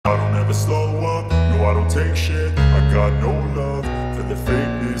never slow up. No, I don't take shit, I got no love for the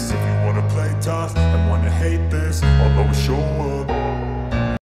fakeness. If you wanna play tough and wanna hate this, I'll always show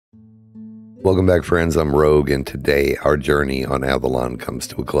up. Welcome back, friends. I'm Rogue, and today our journey on Avalon comes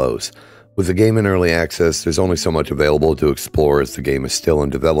to a close. With the game in early access, there's only so much available to explore as the game is still in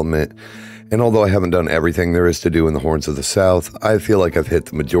development, and although I haven't done everything there is to do in the Horns of the South, I feel like I've hit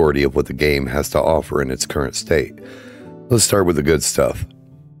the majority of what the game has to offer in its current state. Let's start with the good stuff.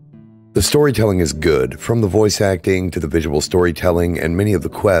 The storytelling is good, from the voice acting to the visual storytelling, and many of the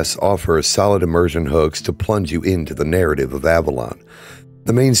quests offer solid immersion hooks to plunge you into the narrative of Avalon.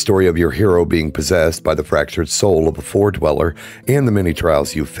 The main story of your hero being possessed by the fractured soul of a Four-Dweller and the many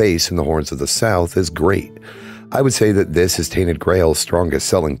trials you face in the Horns of the South is great. I would say that this is Tainted Grail's strongest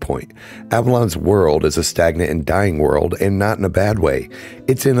selling point. Avalon's world is a stagnant and dying world, and not in a bad way.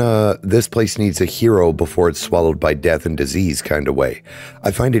 It's in a this place needs a hero before it's swallowed by death and disease kind of way.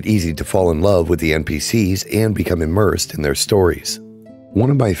 I find it easy to fall in love with the NPCs and become immersed in their stories. One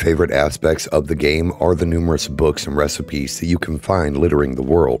of my favorite aspects of the game are the numerous books and recipes that you can find littering the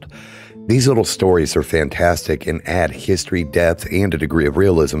world. These little stories are fantastic and add history, depth, and a degree of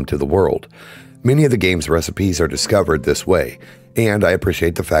realism to the world. Many of the game's recipes are discovered this way, and I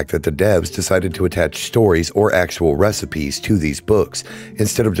appreciate the fact that the devs decided to attach stories or actual recipes to these books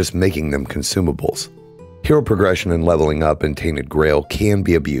instead of just making them consumables. Hero progression and leveling up in Tainted Grail can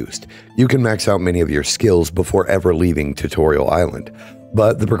be abused. You can max out many of your skills before ever leaving Tutorial Island,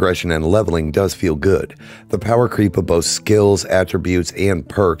 but the progression and leveling does feel good. The power creep of both skills, attributes, and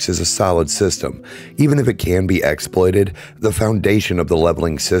perks is a solid system. Even if it can be exploited, the foundation of the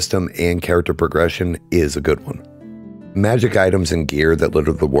leveling system and character progression is a good one. Magic items and gear that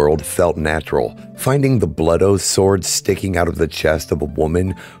littered the world felt natural. Finding the Blood Oath sword sticking out of the chest of a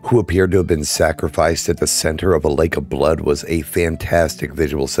woman who appeared to have been sacrificed at the center of a lake of blood was a fantastic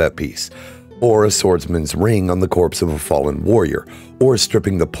visual set piece. Or a swordsman's ring on the corpse of a fallen warrior, or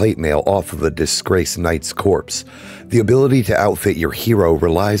stripping the plate mail off of a disgraced knight's corpse. The ability to outfit your hero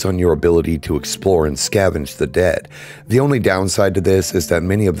relies on your ability to explore and scavenge the dead. The only downside to this is that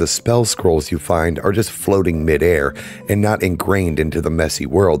many of the spell scrolls you find are just floating mid-air and not ingrained into the messy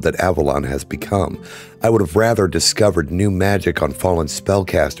world that Avalon has become. I would have rather discovered new magic on fallen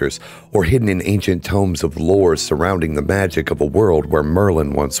spellcasters or hidden in ancient tomes of lore surrounding the magic of a world where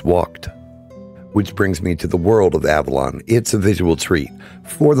Merlin once walked. Which brings me to the world of Avalon. It's a visual treat.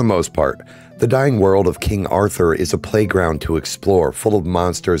 For the most part, the dying world of King Arthur is a playground to explore, full of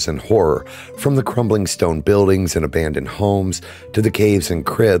monsters and horror. From the crumbling stone buildings and abandoned homes, to the caves and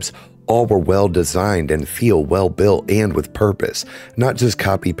crypts, all were well designed and feel well built and with purpose, not just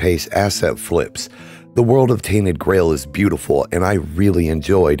copy-paste asset flips. The world of Tainted Grail is beautiful, and I really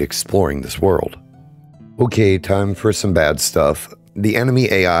enjoyed exploring this world. Okay, time for some bad stuff. The enemy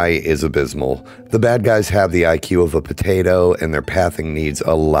AI is abysmal. The bad guys have the IQ of a potato, and their pathing needs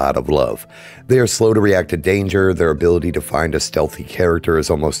a lot of love. They are slow to react to danger, their ability to find a stealthy character is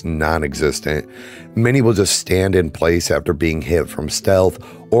almost non-existent. Many will just stand in place after being hit from stealth,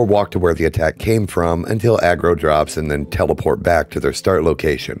 or walk to where the attack came from until aggro drops and then teleport back to their start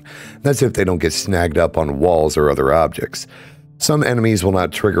location. That's if they don't get snagged up on walls or other objects. Some enemies will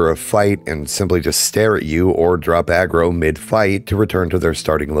not trigger a fight and simply just stare at you or drop aggro mid-fight to return to their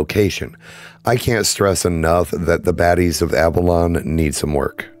starting location. I can't stress enough that the baddies of Avalon need some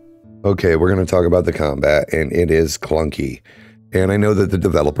work. Okay, we're going to talk about the combat, and it is clunky. And I know that the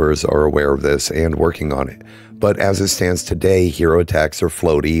developers are aware of this and working on it. But as it stands today, hero attacks are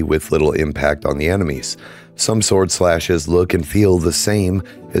floaty with little impact on the enemies. Some sword slashes look and feel the same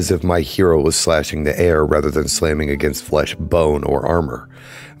as if my hero was slashing the air rather than slamming against flesh, bone, or armor.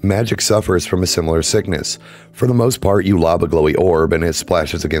 Magic suffers from a similar sickness. For the most part, you lob a glowy orb and it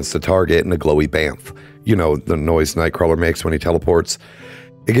splashes against the target in a glowy bamf. You know, the noise Nightcrawler makes when he teleports.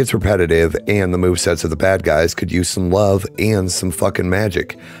 It gets repetitive, and the movesets of the bad guys could use some love and some fucking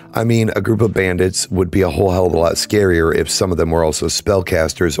magic. I mean, a group of bandits would be a whole hell of a lot scarier if some of them were also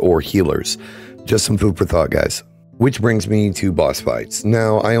spellcasters or healers. Just some food for thought, guys. Which brings me to boss fights.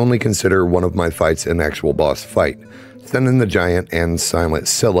 Now, I only consider one of my fights an actual boss fight. Sten the Giant and Silent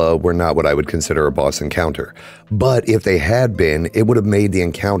Scylla were not what I would consider a boss encounter. But if they had been, it would have made the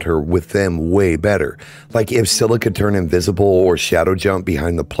encounter with them way better. Like if Scylla could turn invisible or shadow jump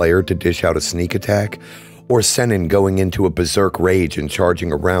behind the player to dish out a sneak attack, or Senin going into a berserk rage and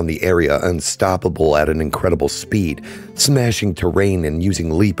charging around the area unstoppable at an incredible speed, smashing terrain and using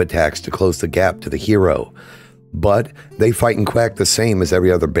leap attacks to close the gap to the hero. But they fight and quack the same as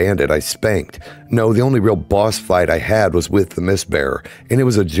every other bandit I spanked. No, the only real boss fight I had was with the Mistbearer, and it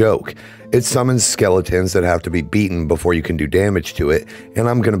was a joke. It summons skeletons that have to be beaten before you can do damage to it, and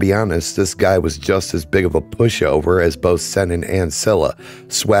I'm gonna be honest, this guy was just as big of a pushover as both Senin and Scylla.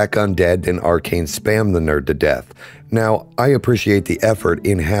 Swack Undead and Arcane spam the nerd to death. Now, I appreciate the effort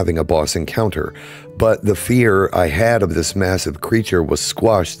in having a boss encounter, but the fear I had of this massive creature was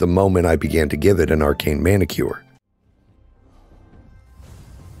squashed the moment I began to give it an arcane manicure.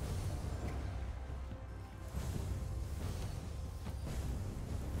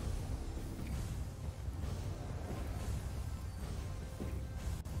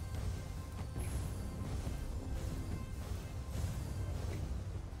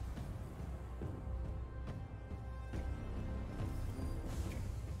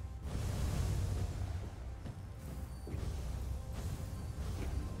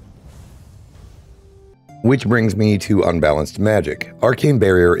 Which brings me to Unbalanced Magic. Arcane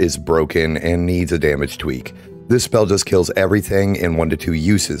Barrier is broken and needs a damage tweak. This spell just kills everything in 1 to 2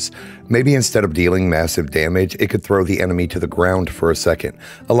 uses. Maybe instead of dealing massive damage, it could throw the enemy to the ground for a second,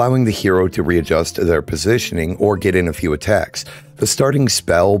 allowing the hero to readjust their positioning or get in a few attacks. The starting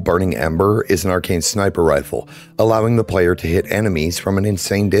spell, Burning Ember, is an arcane sniper rifle, allowing the player to hit enemies from an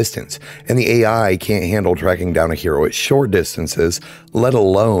insane distance, and the AI can't handle tracking down a hero at short distances, let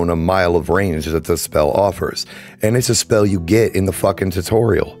alone a mile of range that the spell offers, and it's a spell you get in the fucking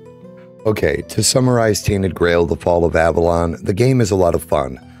tutorial. Okay, to summarize Tainted Grail: The Fall of Avalon, the game is a lot of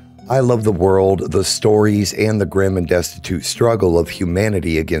fun. I love the world, the stories, and the grim and destitute struggle of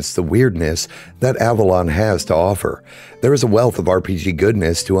humanity against the weirdness that Avalon has to offer. There is a wealth of RPG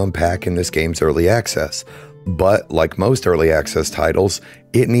goodness to unpack in this game's early access. But, like most early access titles,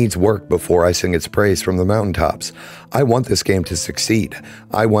 it needs work before I sing its praise from the mountaintops. I want this game to succeed.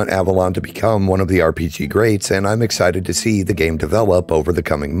 I want Avalon to become one of the RPG greats, and I'm excited to see the game develop over the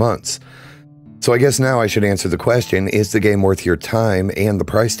coming months. So I guess now I should answer the question, is the game worth your time and the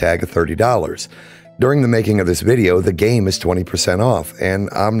price tag of $30? During the making of this video, the game is 20% off, and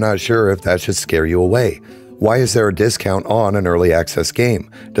I'm not sure if that should scare you away. Why is there a discount on an early access game?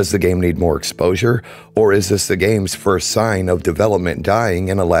 Does the game need more exposure? Or is this the game's first sign of development dying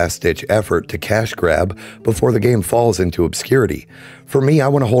in a last-ditch effort to cash grab before the game falls into obscurity? For me, I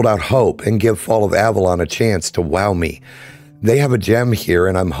want to hold out hope and give Fall of Avalon a chance to wow me. They have a gem here,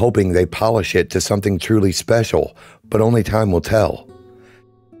 and I'm hoping they polish it to something truly special, but only time will tell.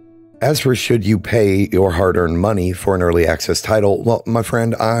 As for should you pay your hard-earned money for an early access title, well, my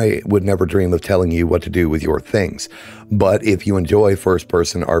friend, I would never dream of telling you what to do with your things. But if you enjoy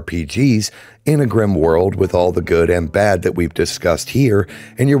first-person RPGs in a grim world with all the good and bad that we've discussed here,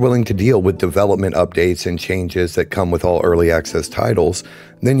 and you're willing to deal with development updates and changes that come with all early access titles,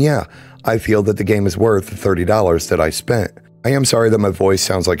 then yeah, I feel that the game is worth the $30 that I spent. I am sorry that my voice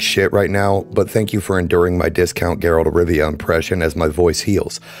sounds like shit right now, but thank you for enduring my discount Geralt of Rivia impression as my voice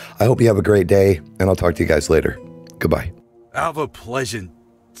heals. I hope you have a great day, and I'll talk to you guys later. Goodbye. Have a pleasant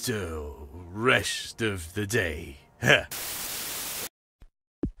rest of the day.